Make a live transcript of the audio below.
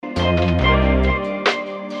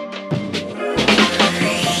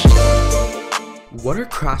what are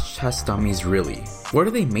crash test dummies really? What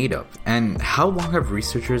are they made of? And how long have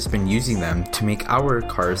researchers been using them to make our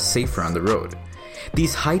cars safer on the road?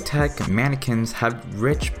 These high-tech mannequins have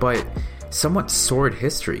rich but somewhat sordid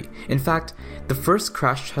history. In fact, the first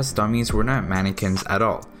crash test dummies were not mannequins at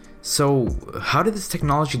all. So, how did this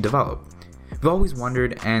technology develop? We've always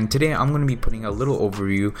wondered, and today I'm going to be putting a little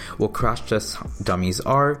overview what crash test dummies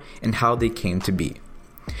are and how they came to be.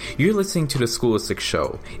 You're listening to The Schoolistic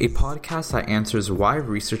Show, a podcast that answers why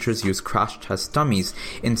researchers use crash test dummies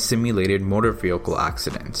in simulated motor vehicle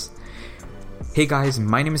accidents. Hey guys,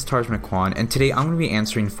 my name is Taj McQuan, and today I'm going to be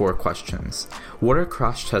answering 4 questions. What are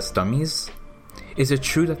crash test dummies? Is it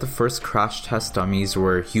true that the first crash test dummies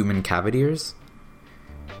were human cavaliers?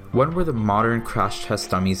 When were the modern crash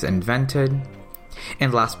test dummies invented?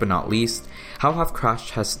 And last but not least, how have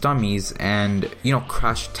crash test dummies and,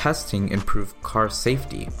 crash testing improved car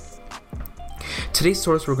safety? Today's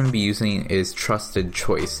source we're going to be using is Trusted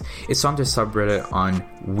Choice. It's on the subreddit on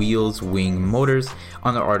Wheels Wing Motors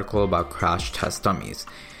on the article about crash test dummies.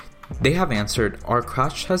 They have answered, are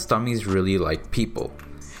crash test dummies really like people?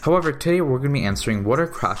 However, today we're going to be answering, what are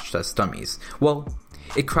crash test dummies? Well,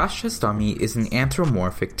 a crash test dummy is an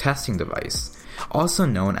anthropomorphic testing device, also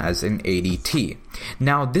known as an ADT.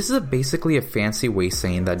 Now, this is basically a fancy way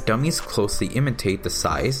saying that dummies closely imitate the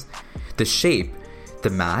size, the shape, the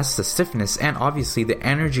mass, the stiffness, and obviously the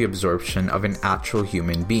energy absorption of an actual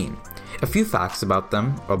human being. A few facts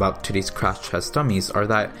about today's crash test dummies are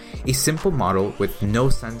that a simple model with no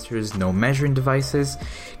sensors, no measuring devices,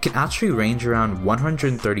 can actually range around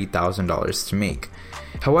 $130,000 to make.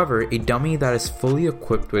 However, a dummy that is fully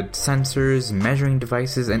equipped with sensors, measuring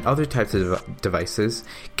devices, and other types of devices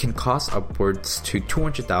can cost upwards to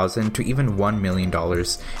 $200,000 to even $1 million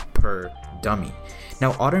per dummy.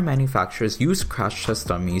 Now, auto manufacturers use crash test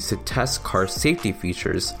dummies to test car safety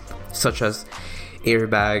features such as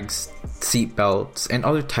airbags, seat belts, and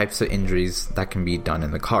other types of injuries that can be done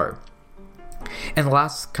in the car. And the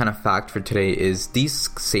last kind of fact for today is these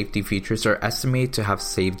safety features are estimated to have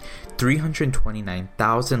saved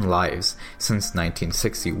 329,000 lives since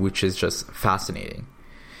 1960, which is just fascinating.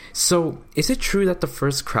 So, is it true that the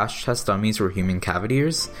first crash test dummies were human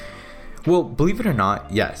cavaliers? Well, believe it or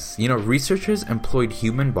not, yes. Researchers employed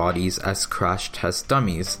human bodies as crash test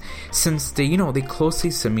dummies since they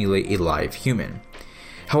closely simulate a live human.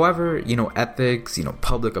 However, ethics,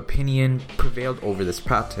 public opinion prevailed over this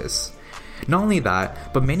practice. Not only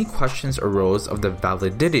that, but many questions arose of the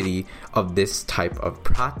validity of this type of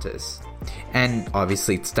practice, and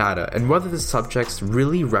obviously its data, and whether the subjects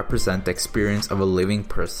really represent the experience of a living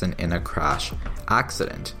person in a crash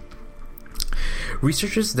accident.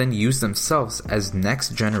 Researchers then used themselves as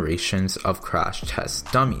next generations of crash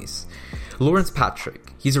test dummies. Lawrence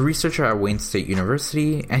Patrick, he's a researcher at Wayne State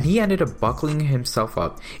University, and he ended up buckling himself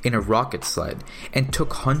up in a rocket sled and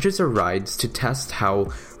took hundreds of rides to test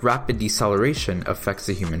how rapid deceleration affects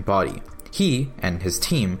the human body. He and his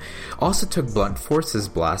team also took blunt forces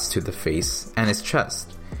blasts to the face and his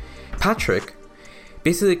chest. Patrick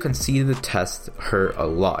basically conceded the test hurt a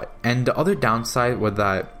lot, and the other downside was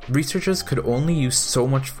that researchers could only use so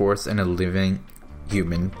much force in a living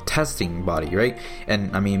human testing body, right?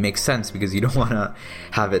 And it makes sense because you don't want to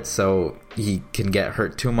have it so he can get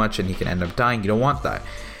hurt too much and he can end up dying. You don't want that.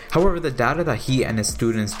 However, the data that he and his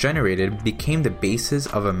students generated became the basis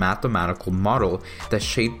of a mathematical model that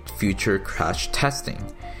shaped future crash testing.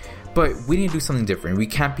 But we need to do something different. We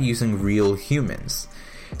can't be using real humans.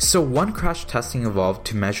 So one crash testing evolved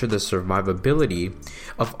to measure the survivability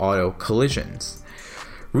of auto collisions.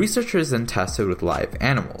 Researchers then tested with live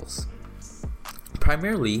animals.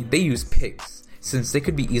 Primarily, they used pigs, since they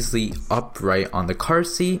could be easily upright on the car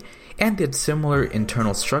seat and they had similar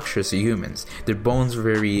internal structures to humans. Their bones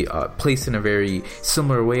were placed in a very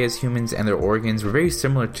similar way as humans, and their organs were very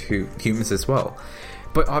similar to humans as well.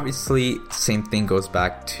 But obviously, same thing goes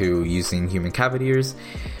back to using human cavaliers.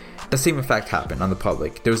 The same effect happened on the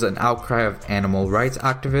public. There was an outcry of animal rights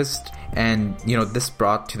activists, and this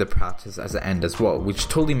brought to the practice as an end as well, which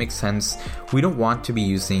totally makes sense. We don't want to be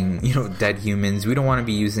using dead humans. We don't want to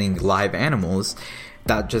be using live animals.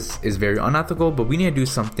 That just is very unethical, but we need to do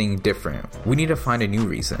something different. We need to find a new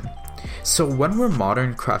reason. So when were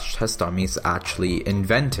modern crash test dummies actually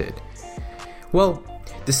invented? Well,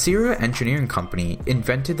 the Sierra Engineering Company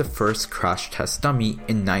invented the first crash test dummy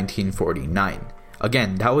in 1949.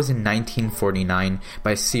 Again, that was in 1949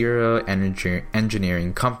 by Sierra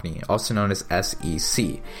Engineering Company, also known as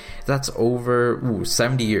SEC. That's over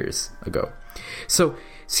 70 years ago. So,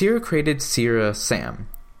 Sierra created Sierra SAM.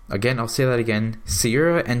 Again, I'll say that again.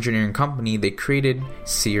 Sierra Engineering Company, they created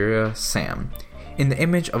Sierra SAM. in the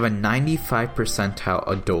image of a 95 percentile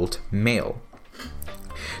adult male.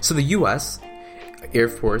 So the US Air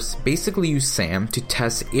Force basically used SAM to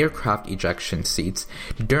test aircraft ejection seats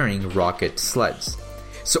during rocket sleds.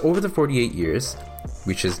 So over the 48 years,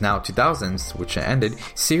 which is now 2000s, which it ended,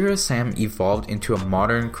 Serious Sam evolved into a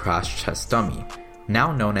modern crash test dummy,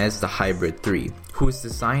 now known as the Hybrid 3, who is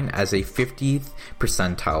designed as a 50th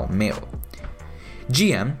percentile male.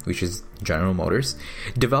 GM, which is General Motors,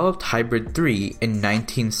 developed Hybrid 3 in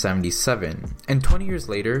 1977, and 20 years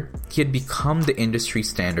later, he had become the industry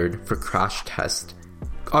standard for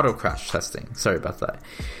auto crash testing. Sorry about that.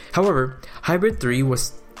 However, Hybrid 3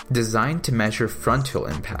 was designed to measure frontal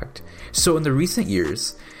impact. So in the recent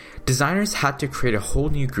years, designers had to create a whole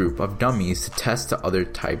new group of dummies to test the other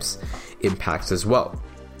types' impacts as well.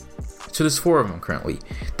 So there's 4 of them currently.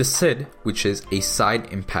 The SID, which is a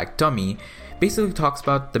side impact dummy, basically talks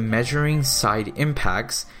about the measuring side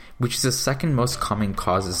impacts, which is the second most common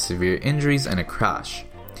cause of severe injuries in a crash.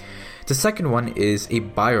 The second one is a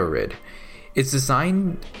BioRid. It's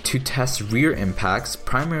designed to test rear impacts,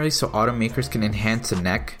 primarily so automakers can enhance the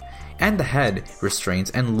neck and the head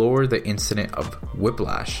restraints and lower the incidence of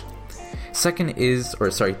whiplash. Third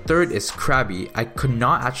is Krabby. I could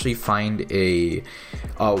not actually find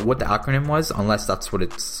what the acronym was, unless that's what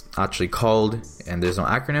it's actually called, and there's no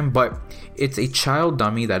acronym, but it's a child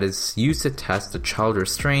dummy that is used to test the child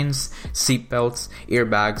restraints, seatbelts,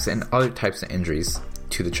 airbags, and other types of injuries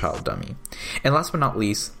to the child dummy. And last but not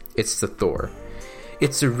least, it's the Thor.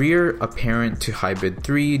 It's a rear apparent to Hybrid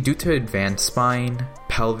 3 due to advanced spine,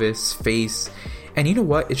 pelvis, face, and you know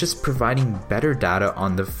what? It's just providing better data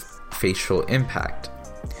on the facial impact.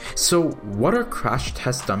 So what are crash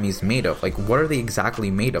test dummies made of? Like, what are they exactly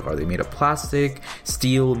made of? Are they made of plastic,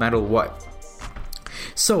 steel, metal, what?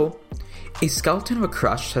 So a skeleton of a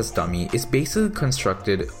crash test dummy is basically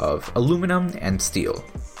constructed of aluminum and steel.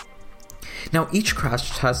 Now, each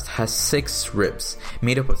crash test has 6 ribs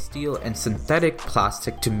made up of steel and synthetic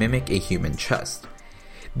plastic to mimic a human chest.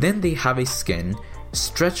 Then they have a skin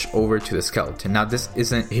stretched over to the skeleton. Now, this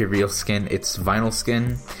isn't a real skin, it's vinyl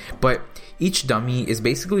skin, but each dummy is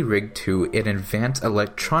basically rigged to an advanced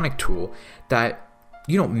electronic tool that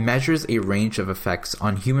measures a range of effects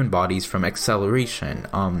on human bodies from acceleration,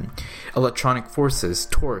 electronic forces,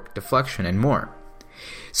 torque, deflection, and more.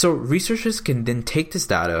 So researchers can then take this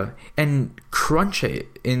data and crunch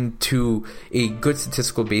it into a good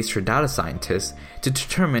statistical base for data scientists to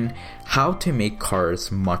determine how to make cars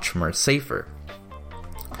much more safer.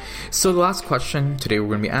 So the last question today we're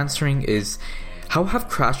going to be answering is, how have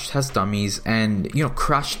crash test dummies and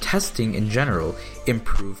crash testing in general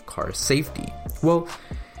improved car safety? Well,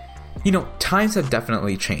 times have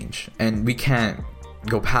definitely changed, and we can't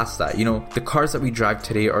go past that. The cars that we drive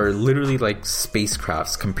today are literally like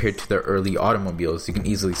spacecrafts compared to the early automobiles you can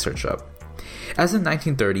easily search up. As in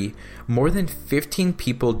 1930, more than 15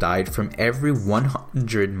 people died from every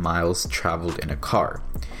 100 miles traveled in a car.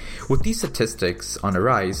 With these statistics on the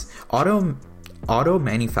rise, auto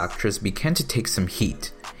manufacturers began to take some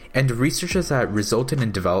heat, and the researchers that resulted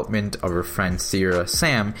in development of our friend Sierra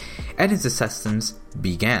Sam and his assistants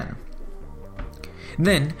began.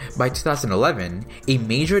 Then, by 2011, a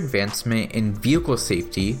major advancement in vehicle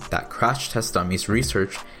safety that crash test dummies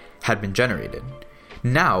research had been generated.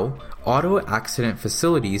 Now, auto accident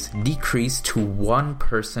facilities decreased to 1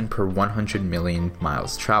 person per 100 million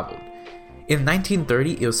miles traveled. In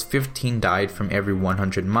 1930, it was 15 died from every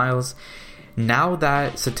 100 miles. Now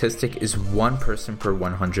that statistic is 1 person per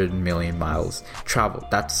 100 million miles traveled.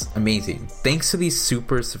 That's amazing. Thanks to these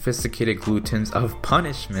super sophisticated gluttons of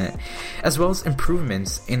punishment, as well as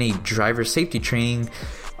improvements in a driver safety training,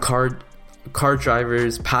 car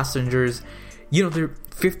drivers, passengers, they're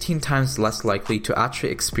 15 times less likely to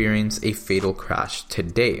actually experience a fatal crash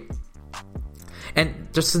today.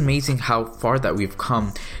 And just amazing how far that we've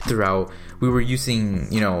come throughout. We were using,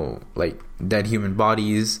 like dead human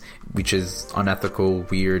bodies, which is unethical,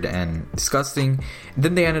 weird, and disgusting.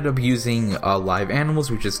 Then they ended up using live animals,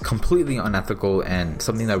 which is completely unethical and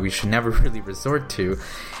something that we should never really resort to.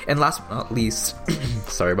 And last but not least,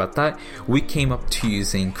 sorry about that, we came up to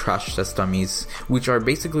using crash test dummies, which are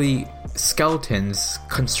basically skeletons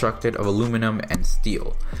constructed of aluminum and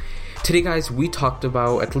steel. Today, guys, we talked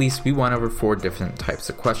about, we went over 4 different types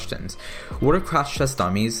of questions. What are crash test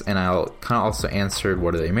dummies? And I'll kind of also answered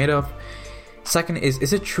what are they made of. Second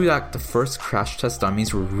is it true that the first crash test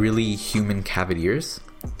dummies were really human cavaliers?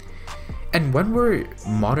 And when were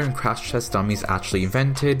modern crash test dummies actually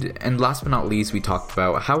invented? And last but not least, we talked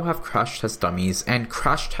about how have crash test dummies and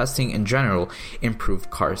crash testing in general improved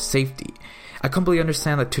car safety. I completely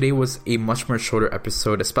understand that today was a much more shorter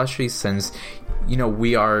episode, especially since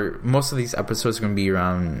most of these episodes are going to be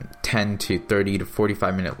around 10 to 30 to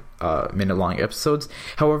 45 minute long episodes.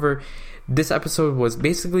 However, this episode was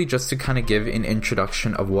basically just to kind of give an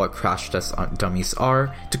introduction of what crash test dummies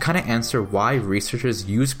are, to kind of answer why researchers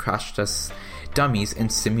use crash test dummies in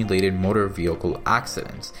simulated motor vehicle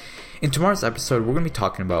accidents. In tomorrow's episode, we're going to be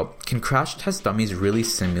talking about, can crash test dummies really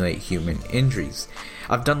simulate human injuries?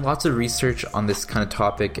 I've done lots of research on this kind of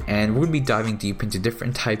topic, and we're going to be diving deep into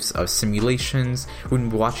different types of simulations. We're going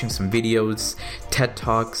to be watching some videos, TED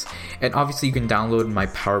Talks, and obviously you can download my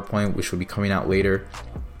PowerPoint, which will be coming out later,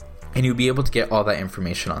 and you'll be able to get all that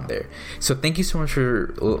information on there. So thank you so much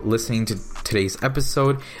for listening to today's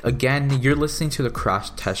episode. Again, you're listening to the Crash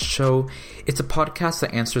Test Show. It's a podcast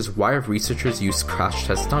that answers why researchers use crash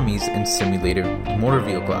test dummies in simulated motor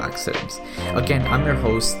vehicle accidents. Again, I'm your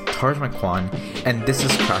host, Tarj Makwan, and this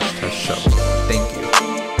is Crash Test Show. Thank you.